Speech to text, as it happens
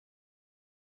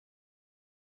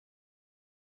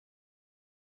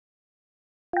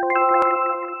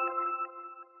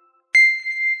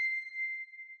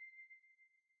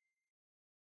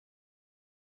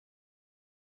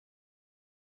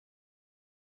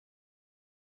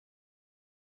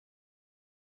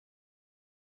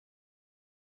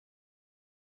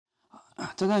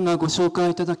ただいまご紹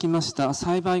介いただきました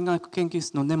栽培学研究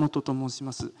室の根本と申し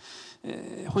ます。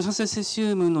放射性セシ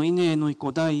ウムのイネへの移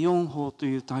行第4報と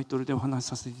いうタイトルでお話し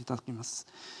させていただきます。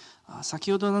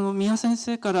先ほど宮先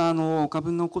生から過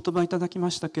分のお言葉いただきま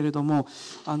したけれども、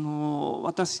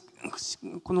私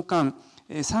この間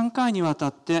3回にわた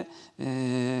って、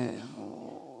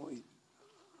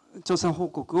調査報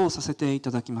告をさせてい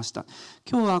ただきました。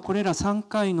今日はこれら3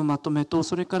回のまとめと、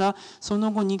それからそ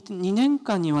の後 2年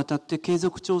間にわたって継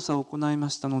続調査を行いま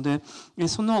したので、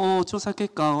その調査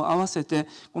結果を合わせて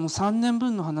この3年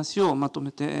分の話をまと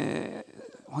めて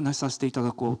お話しさせていた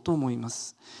だこうと思いま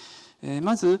す。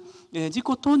まず事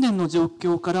故当年の状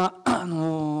況から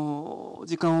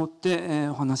時間を追って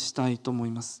お話ししたいと思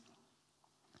います。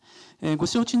ご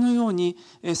承知のように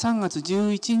3月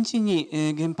11日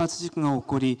に原発事故が起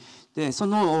こり、そ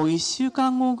の1週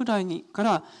間後ぐらいか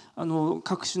ら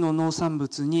各種の農産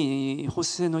物に放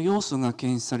射性の要素が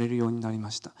検出されるようになり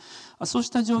ました。そうし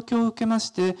た状況を受けま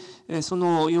して、そ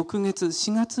の翌月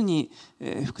4月に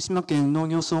福島県農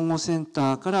業総合セン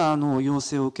ターから要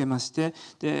請を受けまして、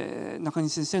中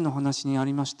西先生のお話にあ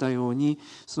りましたように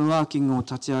そのワーキングを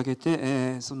立ち上げ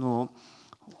てその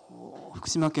福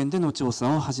島県での調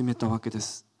査を始めたわけで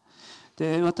す。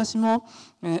で、私も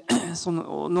そ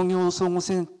の農業総合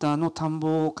センターの田ん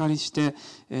ぼをお借りして、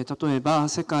例えば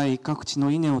世界各地の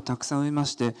稲をたくさん植えま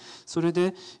して、それ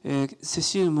でセ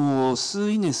シウムを吸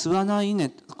う稲吸わない稲、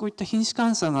こういった品種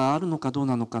監査があるのかどう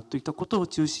なのかといったことを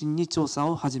中心に調査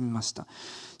を始めました。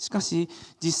しかし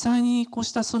実際にこう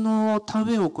したその田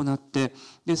植えを行って、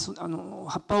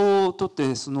葉っぱを取っ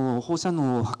てその放射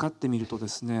能を測ってみるとで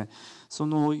すね、そ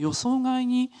の予想外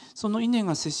にその稲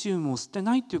がセシウムを吸って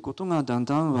ないということがだん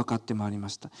だん分かってまいりま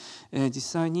した。実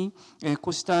際にこ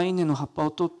うした稲の葉っぱ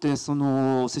を取ってそ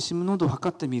のセシウム濃度を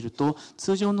測ってみると、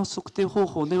通常の測定方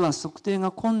法では測定が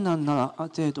困難な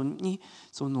程度に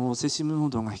そのセシウム濃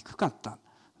度が低かった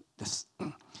です。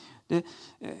で、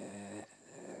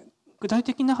具体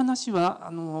的な話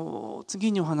は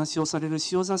次にお話をされる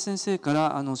塩澤先生か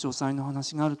ら詳細の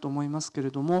話があると思いますけ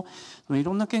れども、い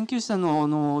ろんな研究者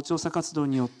の調査活動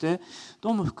によって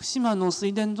どうも福島の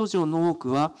水田土壌の多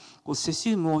くはセ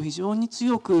シウムを非常に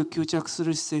強く吸着す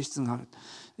る性質がある。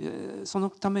そ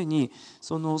のために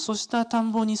そうした田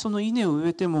んぼにその稲を植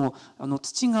えても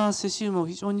土がセシウムを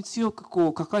非常に強く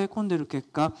抱え込んでいる結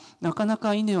果、なかな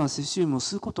か稲はセシウムを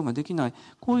吸うことができない、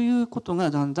こういうことが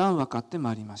だんだん分かって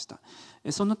まいりました。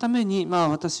そのために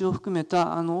私を含め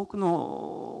た多く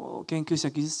の研究者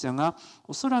技術者が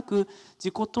おそらく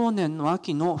事故当年の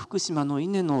秋の福島の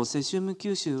稲のセシウム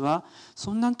吸収は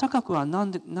そんなに高くはな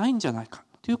いんじゃないか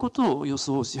ということを予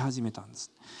想し始めたんです。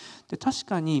で、確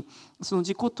かにその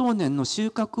事故当年の収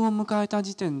穫を迎えた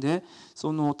時点で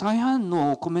その大半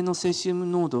の米のセシウム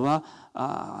濃度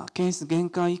は検出限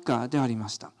界以下でありま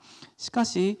した。しか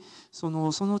しそ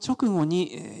の直後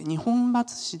に二本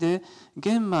松市で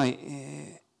玄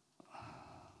米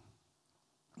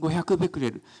500ベク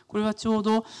レル、これはちょう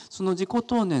どその事故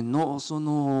当年のそ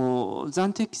の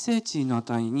暫定規制値の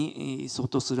値に相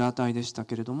当する値でした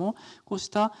けれども、こうし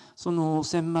たその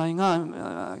千米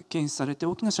が検出されて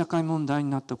大きな社会問題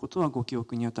になったことはご記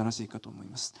憶に新しいかと思い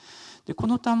ます。で、こ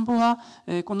の田んぼは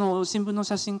この新聞の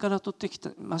写真から撮ってき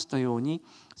ましたように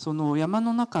その山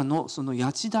の中のその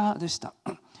谷地田でした。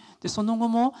で、その後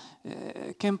も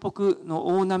県北の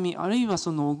大波あるいは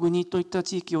その小国といった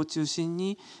地域を中心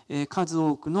に数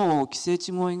多くの寄生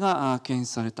地肥が検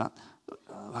出された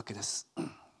わけです。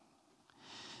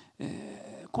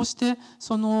こうして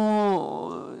そ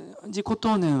の事故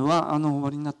当年は終わ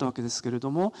りになったわけですけれ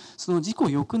ども、その事故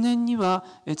翌年には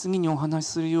次にお話し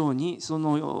するようにそ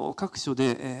の各所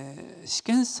で試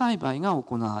験栽培が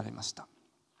行われました。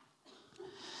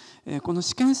この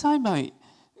試験栽培、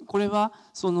これは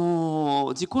そ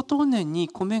の事故当年に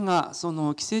米がそ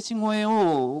の寄生地肥え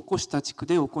を起こした地区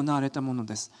で行われたもの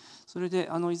です。それで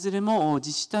いずれも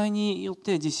自治体によっ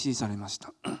て実施されまし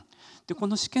た。で、こ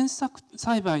の試験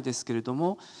栽培ですけれど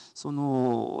も、そ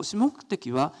の主目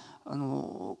的は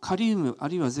カリウムあ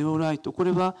るいはゼオライト、こ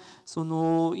れはそ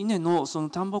の稲のその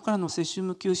田んぼからのセシウ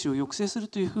ム吸収を抑制する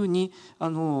というふうにあ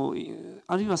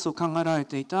るいはそう考えられ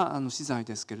ていた資材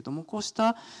ですけれども、こうし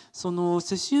たその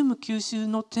セシウム吸収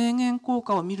の低減効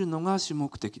果を見るのが主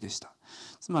目的でした。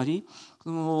つまり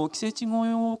寄生地肥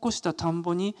えを起こした田ん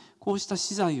ぼにこうした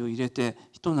資材を入れて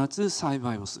ひと夏栽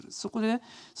培をする。そこで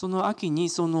その秋に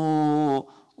その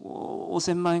汚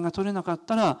染米が取れなかっ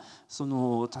たら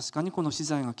確かにこの資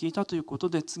材が効いたということ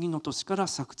で次の年から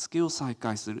作付けを再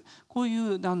開する、こうい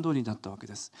う段取りだったわけ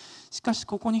です。しかし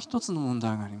ここに一つの問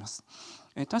題があります。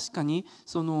確かに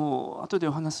後で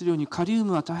お話しするようにカリウ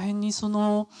ムは大変に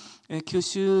吸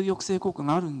収抑制効果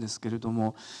があるんですけれど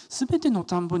も、全ての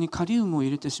田んぼにカリウムを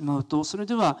入れてしまうと、それ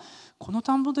ではこの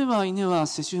田んぼでは稲は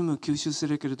セシウムを吸収す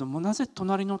るけれども、なぜ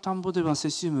隣の田んぼではセ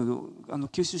シウムを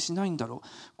吸収しないんだろう。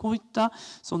こういった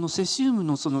セシウム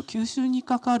の吸収に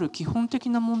関わる基本的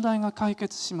な問題が解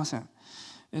決しません。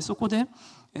そこで、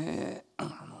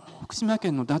福島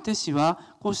県の伊達市は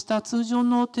こうした通常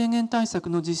の低減対策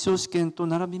の実証試験と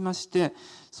並びまして、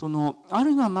あ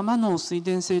るがままの水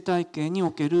田生態系に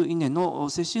おける稲の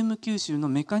セシウム吸収の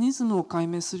メカニズムを解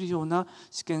明するような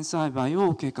試験栽培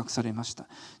を計画されました。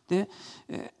で、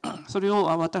それを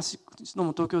私ど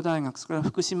も東京大学、それから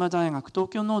福島大学、東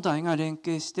京農大が連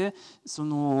携してそ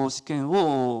の試験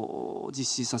を実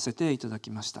施させていただ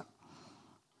きました。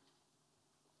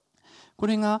こ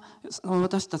れが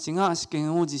私たちが試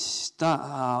験を実施し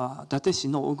た伊達市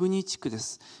の小国地区で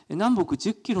す。南北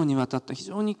10キロにわたった非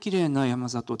常にきれいな山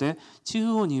里で、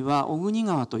中央には小国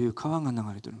川という川が流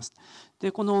れております。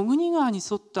で、この小国川に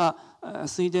沿った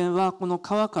水田はこの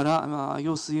川から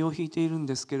用水を引いているん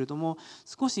ですけれども、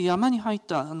少し山に入っ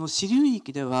た支流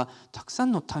域ではたくさ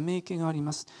んのため池があり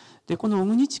ます。で、この小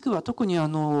国地区は特に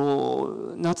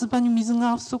夏場に水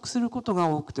が不足することが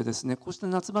多くてですね、こうした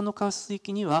夏場の河水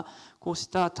域にはこうし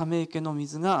たため池の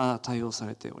水が対応さ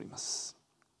れております。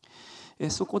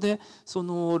そこで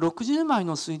60枚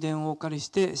の水田をお借りし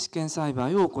て試験栽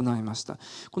培を行いました。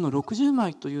この60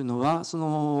枚というのは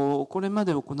これま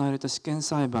で行われた試験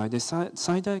栽培で最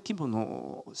大規模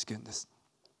の試験です。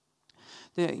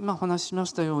で、今お話ししま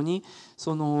したように基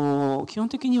本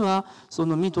的には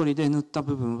緑で塗った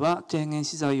部分は低減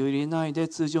資材を入れないで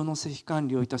通常の施肥管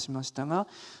理をいたしましたが、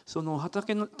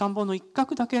畑の田んぼの一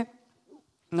角だけ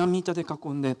波板で囲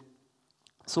んで、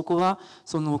そこは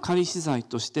仮資材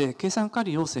として計算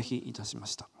仮を施肥いたしま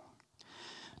した。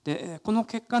で、この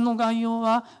結果の概要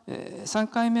は3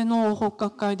回目の報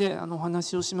告会でお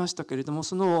話をしましたけれども、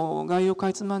その概要をか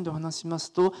いつまんでお話しま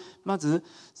すと、まず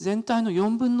全体の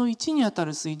4分の1にあた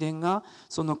る水田が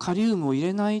カリウムを入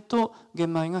れないと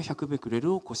玄米が100ベクレ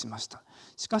ルを起こしました。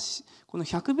しかしこの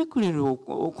100ベクレルを起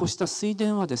こした水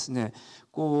田はですね、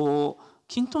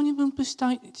均等に分布し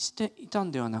ていた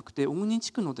んではなくて、小国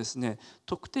地区のですね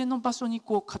特定の場所に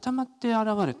固まって現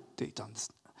れていたんで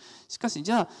す。しかし、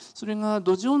じゃあそれが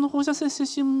土壌の放射性セ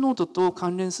シウム濃度と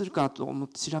関連するかと思っ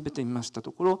て調べてみました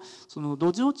ところ、土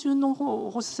壌中の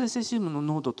放射性セシウムの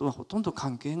濃度とはほとんど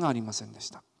関係がありませんでし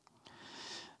た。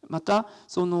また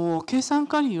計算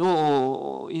仮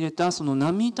を入れた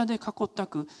波板で囲った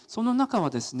区、その中は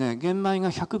ですね玄米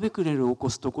が100ベクレルを起こ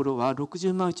すところは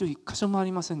60枚中1箇所もあ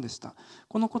りませんでした。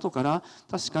このことから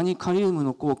確かにカリウム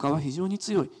の効果は非常に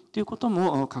強いということ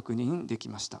も確認でき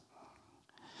ました。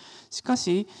しか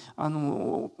し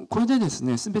これでです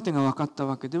ね全てが分かった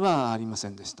わけではありませ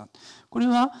んでした。これ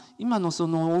は今の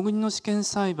大国の試験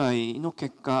栽培の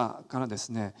結果からで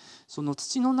すね、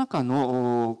土の中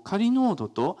のカリ濃度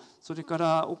とそれか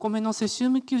らお米のセシウ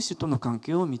ム吸収との関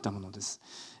係を見たものです。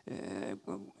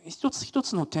一つ一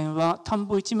つの点は田ん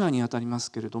ぼ1枚にあたりま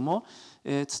すけれども、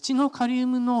土のカリウ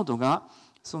ム濃度が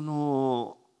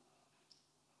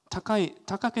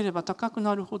高ければ高く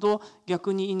なるほど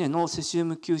逆に稲のセシウ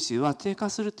ム吸収は低下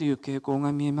するという傾向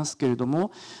が見えますけれど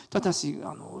も、ただし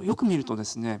よく見るとで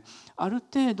すね、ある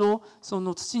程度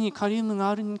土にカリウムが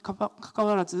あるにかか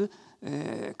わらず、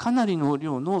かなりの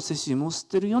量のセシウムを吸っ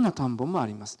ているような田んぼもあ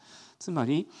ります。つま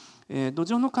り土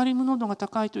壌のカリウム濃度が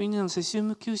高いと稲のセシウ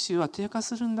ム吸収は低下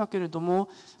するんだけれども、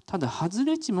ただ外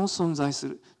れ値も存在す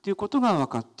るということが分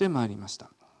かってまいりました。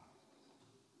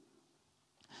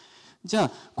じゃ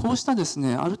あこうしたです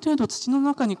ね、ある程度土の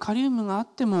中にカリウムがあっ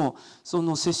ても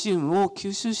セシウムを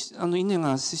吸収稲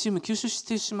がセシウム吸収し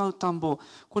てしまう田んぼ、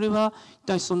これは一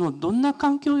体どんな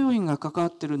環境要因が関わ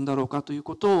っているんだろうかという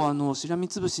ことをしらみ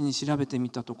つぶしに調べて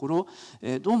みたところ、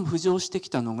どうも浮上してき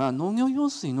たのが農業用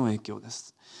水の影響で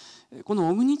す。この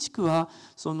小国地区は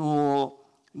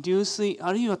流水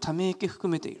あるいはため池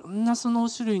含めていろんな種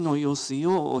類の用水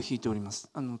を引いております。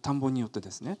田んぼによってで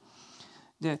すね。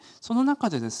でその中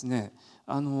でですね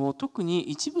特に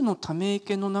一部のため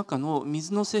池の中の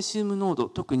水のセシウム濃度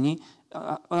特に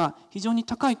は非常に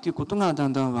高いということがだ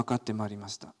んだん分かってまいりま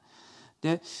した。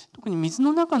で特に水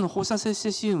の中の放射性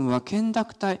セシウムは懸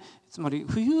濁体、つまり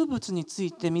浮遊物につ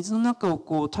いて水の中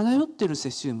を漂っている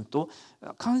セシウムと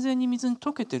完全に水に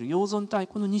溶けている溶存体、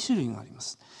この2種類がありま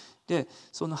す。で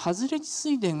外れ地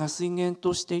水田が水源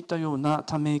としていたような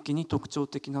ため池に特徴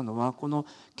的なのはこの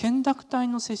懸濁体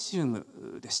のセシウム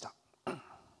でした。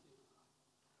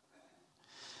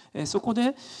そこ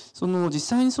で実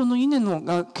際にその稲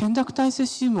が懸濁体セ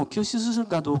シウムを吸収する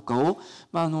かどうかを、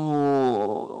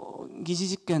疑似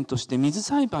実験として水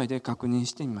栽培で確認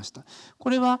してみました。こ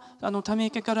れはため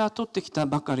池から取ってきた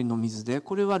ばかりの水で、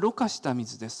これはろ過した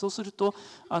水です。そうすると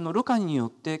ろ過によ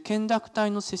って懸濁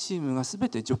体のセシウムが全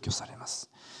て除去されます。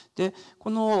でこ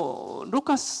のろ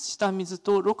過した水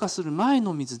とろ過する前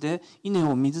の水で稲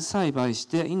を水栽培し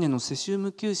て稲のセシウム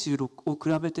吸収を比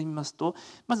べてみますと、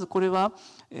まずこれは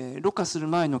ろ過する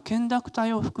前の懸濁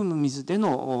体を含む水で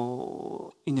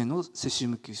の稲のセシウ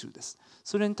ム吸収です。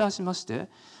それに対しまして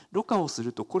ろ過をす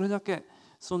るとこれだけ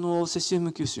そのセシウム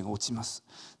吸収が落ちます。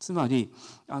つまり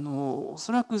お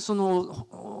そらくそ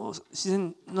の自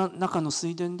然の中の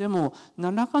水田でも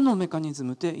何らかのメカニズ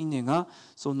ムで稲が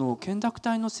その懸濁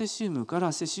体のセシウムか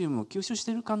らセシウムを吸収して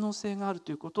いる可能性がある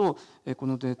ということをこ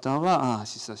のデータは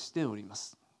示唆しておりま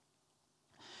す。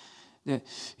で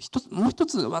もう一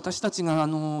つ私たちが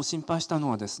心配したの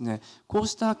はですね、こう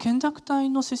した懸濁体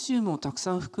のセシウムをたく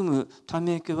さん含むた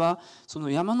め池はそ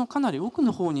の山のかなり奥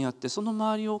の方にあって、その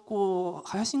周りを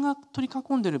林が取り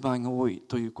囲んでいる場合が多い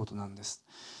ということなんです。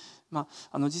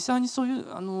実際にそういう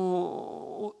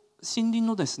森林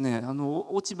のですね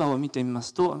落ち葉を見てみま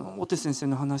すと小手先生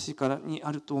の話からに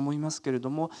あると思いますけれど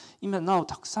も、今なお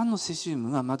たくさんのセシウム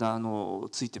がまだ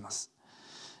ついてます。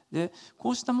で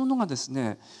こうしたものがです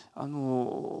ね可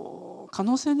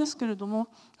能性ですけれども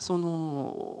そ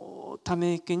のた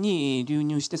め池に流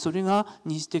入してそれが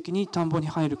二次的に田んぼに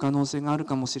入る可能性がある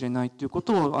かもしれないというこ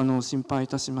とを心配い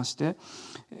たしまして、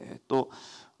こ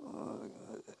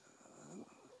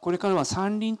れからは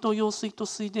山林と用水と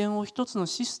水田を一つの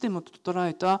システムと捉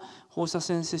えた放射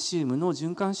線セシウムの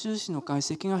循環収支の解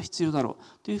析が必要だろ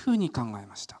うというふうに考え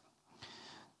ました。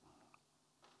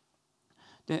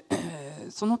で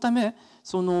そのため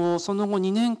その後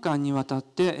2年間にわたっ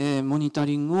てモニタ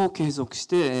リングを継続し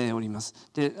ております。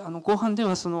で後半で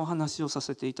はそのお話をさ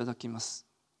せていただきます。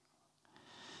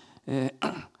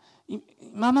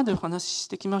今までお話しし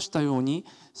てきましたように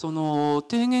その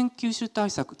低減吸収対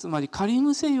策、つまりカリウ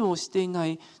ム施用をしていな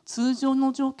い通常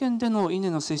の条件での稲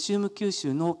のセシウム吸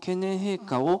収の懸念変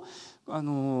化を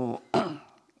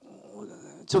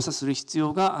調査する必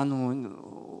要が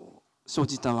生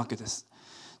じたわけです。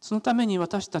そのために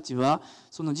私たちは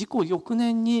その事故翌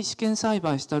年に試験栽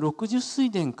培した60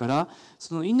水田から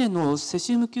その稲のセ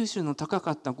シウム吸収の高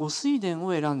かった5水田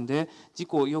を選んで事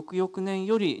故翌々年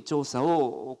より調査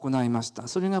を行いました。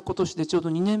それが今年でちょうど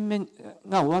2年目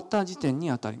が終わった時点に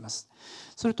あたります。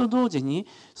それと同時に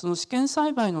その試験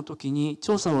栽培の時に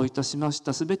調査をいたしまし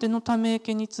たすべてのため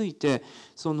池について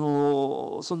そ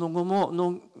の後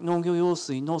も農業用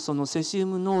水のそのセシウ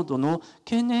ム濃度の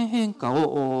経年変化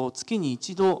を月に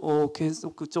一度継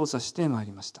続調査してまい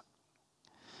りました。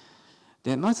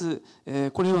でまず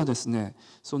これはですね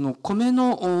その米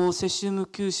のセシウム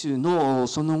吸収の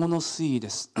その後の推移で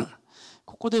す。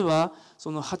ここではそ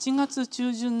の8月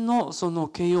中旬のその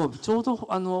慶応日、ちょう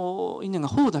ど稲が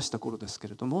穂を出した頃ですけ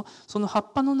れども、その葉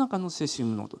っぱの中のセシウ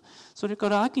ム濃度、それか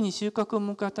ら秋に収穫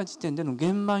を迎えた時点での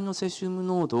玄米のセシウム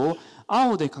濃度を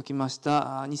青で書きまし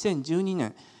た2012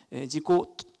年事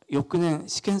故翌年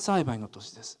試験栽培の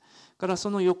年です。からそ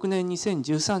の翌年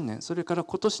2013年、それから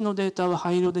今年のデータは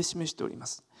灰色で示しておりま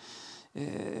す。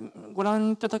ご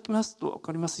覧いただきますと分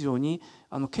かりますように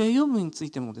慶応部につ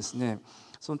いてもですね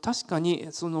確かに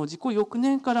その事故翌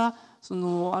年からあ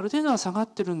る程度は下がっ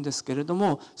てるんですけれど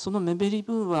もその目減り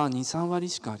分は 2,3 割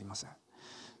しかありません。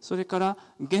それから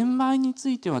玄米につ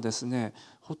いてはですね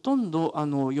ほとんど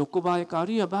横ばいかあ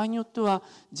るいは場合によっては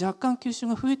若干吸収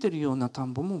が増えているような田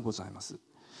んぼもございます。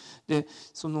で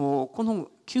この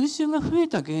吸収が増え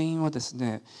た原因はです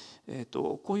ね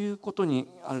こういうことに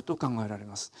あると考えられ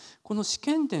ます。この試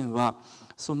験田は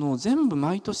全部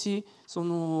毎年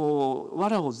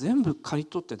藁を全部刈り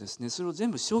取ってですねそれを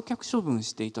全部焼却処分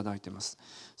していただいています。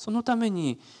そのため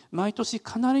に毎年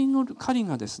かなりの刈り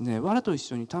がですね藁と一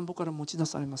緒に田んぼから持ち出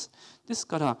されます。です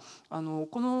からこ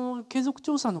の継続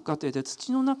調査の過程で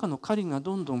土の中の刈りが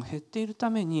どんどん減っているた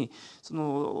めに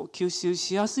吸収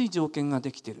しやすい条件が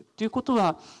できているということ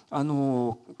は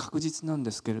確実なん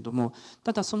ですけれども、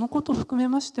ただそのことを含め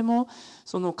ましても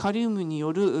カリウムに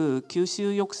よる吸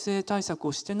収抑制対策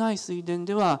をしてない水田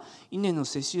では稲の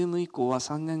セシウム以降は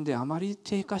3年であまり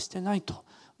低下してないと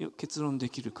結論で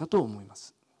きるかと思いま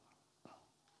す。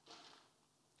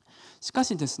しか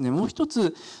しですねもう一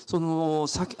つ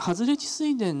外れ地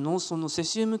水田のセ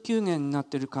シウム急減になっ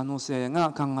ている可能性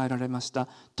が考えられました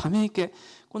ため池、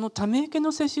このため池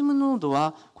のセシウム濃度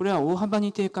はこれは大幅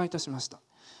に低下いたしました。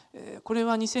これ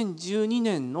は2012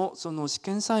年のその試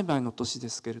験栽培の年で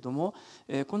すけれども、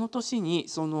この年に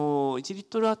その1リッ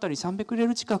トルあたり300レ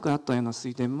ル近くあったような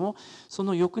水田も、そ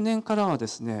の翌年からはで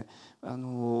すね、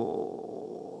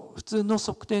普通の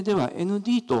測定では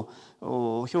ND と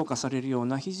評価されるよう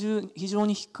な非常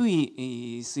に低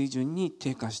い水準に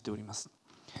低下しております。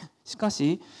しか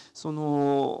しそ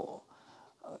の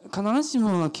必ずし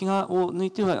も気を抜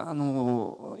いては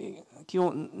気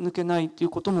を抜けないという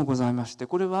こともございまして、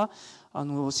これは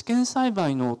試験栽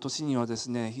培の年にはで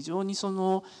すね、非常にそ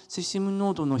のセシウム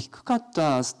濃度の低かっ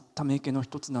たため池の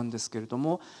一つなんですけれど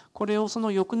も、これをそ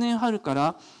の翌年春か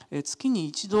ら月に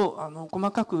一度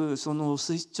細かくその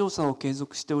水質調査を継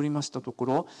続しておりましたとこ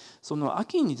ろ、その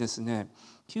秋にですね、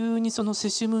急にそのセ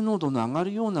シウム濃度の上が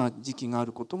るような時期があ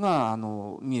ることが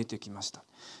見えてきました。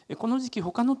この時期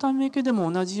他のため池で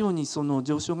も同じようにその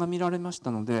上昇が見られまし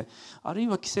たので、あるい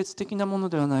は季節的なもの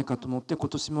ではないかと思って今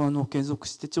年も継続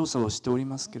して調査をしており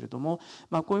ますけれども、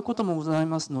こういうこともござい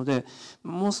ますので、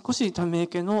もう少しため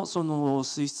池のその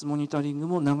水質モニタリング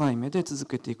も長い目で続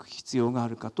けていく必要があ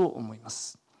るかと思いま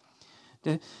す。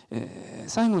で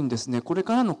最後にですね、これ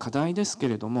からの課題ですけ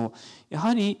れども、や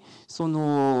はりそ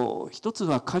の一つ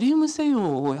はカリウム施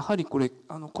用をやはりこれ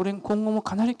今後も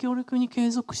かなり強力に継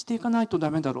続していかないと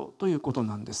ダメだろうということ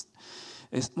なんです。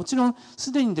もちろん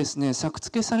すでにですね、作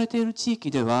付けされている地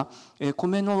域では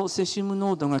米のセシウム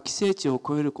濃度が規制値を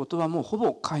超えることはもうほ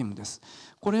ぼ皆無です。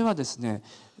これはですね、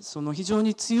その非常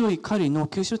に強い狩りの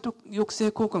吸収抑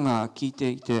制効果が効いて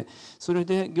いて、それ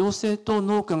で行政と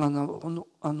農家が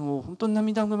本当に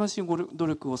涙ぐましい努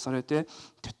力をされて、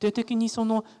徹底的にそ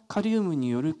のカリウムに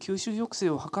よる吸収抑制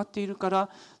を図っているから、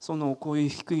こういう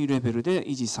低いレベルで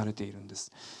維持されているんで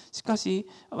す。しかし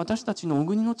私たちの小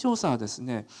国の調査はです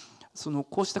ね、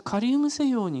こうしたカリウム施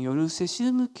用によるセシ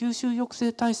ウム吸収抑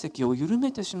制体積を緩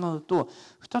めてしまうと、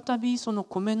再びその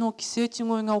米の規制値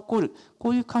超えが起こる、こ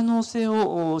ういう可能性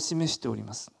を示しており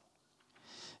ます。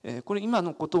これ今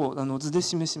のことを図で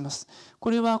示します。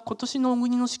これは今年の小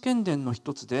国の試験田の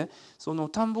一つで、その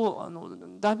田んぼ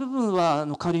大部分は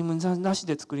カリウムなし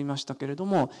で作りましたけれど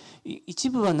も、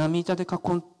一部は波板で囲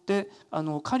って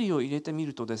カリを入れてみ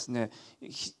るとですね、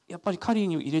やっぱりカリ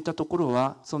に入れたところ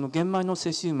はその玄米の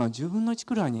セシウムは10分の1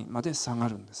くらいにまで下が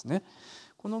るんですね。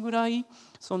このぐらい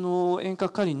その塩化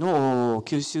カリの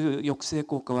吸収抑制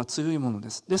効果は強いもので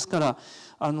す。ですから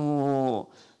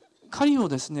カリを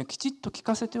ですねきちっと効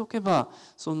かせておけば、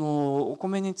そのお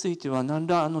米については何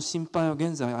ら心配は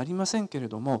現在ありませんけれ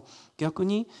ども、逆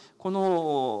にこ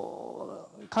の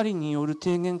カリによる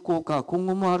低減効果は今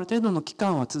後もある程度の期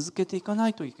間は続けていかな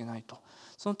いといけないと。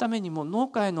そのためにも農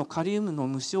家へのカリウムの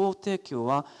無償提供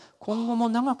は今後も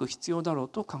長く必要だろう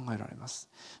と考えられます。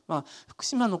福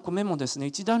島の米もですね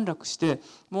一段落して、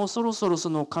もうそろそろ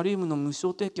そのカリウムの無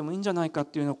償提供もいいんじゃないかっ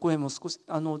ていうような声も少し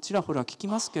ちらほら聞き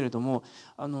ますけれども、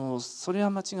それ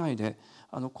は間違いで、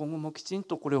今後もきちん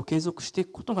とこれを継続してい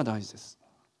くことが大事です。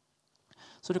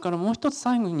それからもう一つ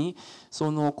最後に、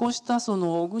こうした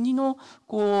小国の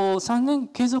3年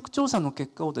継続調査の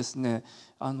結果をですね、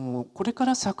これか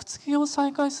ら作付けを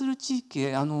再開する地域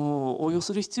へ応用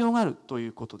する必要があるとい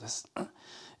うことです。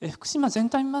福島全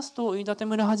体を見ますと、飯舘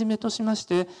村をはじめとしまし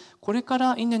て、これか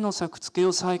ら稲の作付け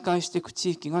を再開していく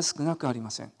地域が少なくあり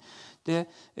ません。で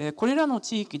これらの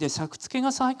地域で作付け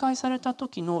が再開された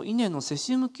時の稲のセ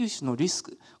シウム吸収のリス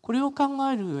ク、これを考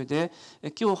える上で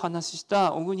今日お話しし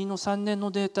た小国の3年の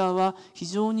データは非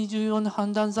常に重要な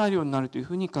判断材料になるという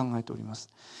ふうに考えております。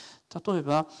例え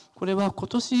ばこれは今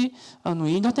年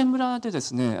飯舘村でで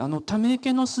すね、ため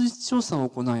池の水質調査を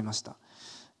行いました。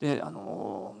で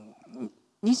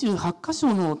28箇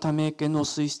所のため池の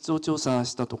水質を調査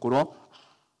したところ、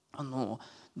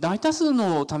大多数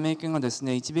のため池がです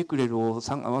ね1ベクレルを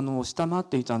下回っ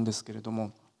ていたんですけれど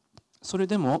も、それ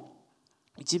でも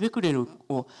1ベクレル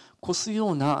を超すよ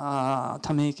うな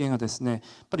ため池がですねやっ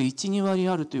ぱり 1,2 割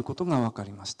あるということが分か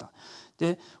りました。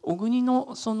で小国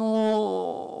のそ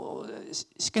の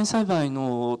試験栽培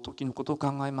の時のことを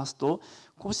考えますと、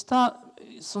こうした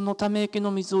そのため池の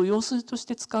水を用水とし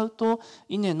て使うと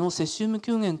稲のセシウム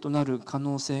急減となる可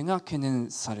能性が懸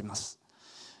念されます。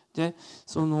で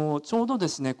ちょうどで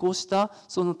すねこうした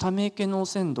そのため池の汚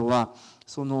染度は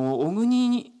小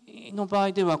国の場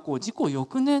合では事故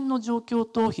翌年の状況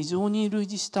と非常に類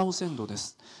似した汚染度で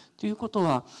す。ということ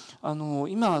は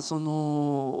今飯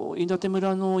舘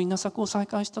村の稲作を再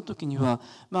開した時には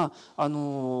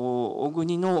小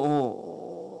国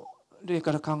の例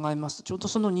から考えますと、ちょうど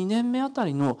その2年目あた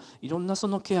りのいろんなそ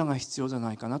のケアが必要じゃ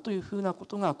ないかなというふうなこ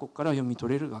とがここから読み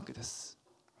取れるわけです。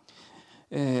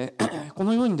こ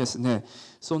のようにですね、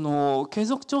その継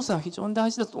続調査は非常に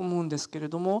大事だと思うんですけれ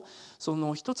ども、そ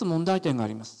の一つ問題点があ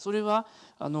ります。それは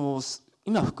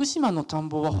今福島の田ん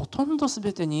ぼはほとんど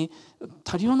全てに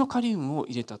多量のカリウムを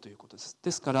入れたということです。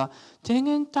ですから低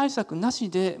減対策なし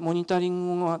でモニタリ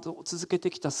ングを続け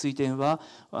てきた水田は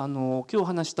今日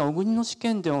話した小国の試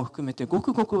験田を含めてご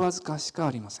くごくわずかしか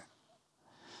ありません。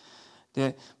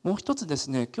でもう一つで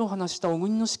すね、今日話した小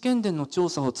国の試験田の調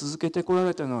査を続けてこら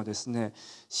れたのはですね、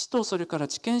市とそれから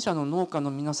地権者の農家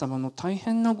の皆様の大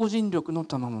変なご尽力の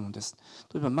賜物です。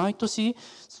例えば毎年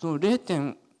その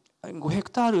0.5ヘ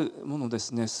クタールもので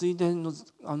すね、水田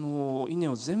の稲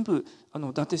を全部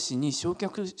伊達市に焼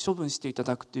却処分していた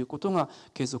だくということが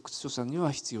継続調査に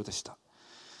は必要でした。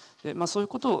でそういう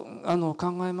ことを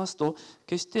考えますと、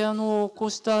決してこ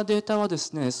うしたデータはで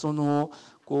すね、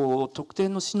特定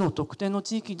の市の特定の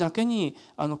地域だけに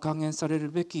還元され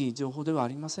るべき情報ではあ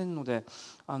りませんので、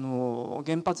原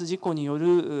発事故によ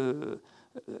る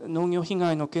農業被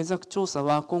害の継続調査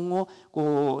は今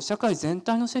後社会全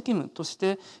体の責務として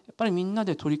やっぱりみんな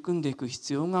で取り組んでいく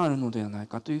必要があるのではない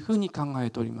かというふうに考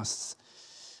えております。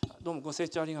どうもご清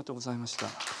聴ありがとうございました。